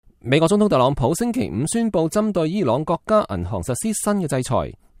美國總統特朗普星期五宣布針對伊朗國家銀行實施新嘅制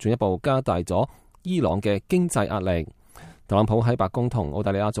裁，進一步加大咗伊朗嘅經濟壓力。特朗普喺白宮同澳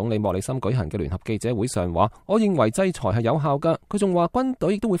大利亞總理莫里森舉行嘅聯合記者會上話，我認為制裁係有效㗎。佢仲話軍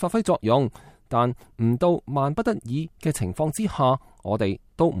隊亦都會發揮作用，但唔到萬不得已嘅情況之下，我哋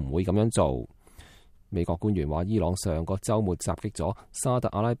都唔會咁樣做。美國官員話，伊朗上個週末襲擊咗沙特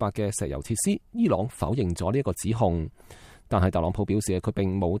阿拉伯嘅石油設施，伊朗否認咗呢一個指控。但係特朗普表示，佢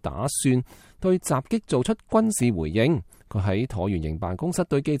並冇打算對襲擊做出軍事回應。佢喺橢圓形辦公室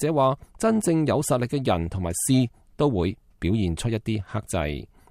對記者話，真正有實力嘅人同埋事都會表現出一啲克制。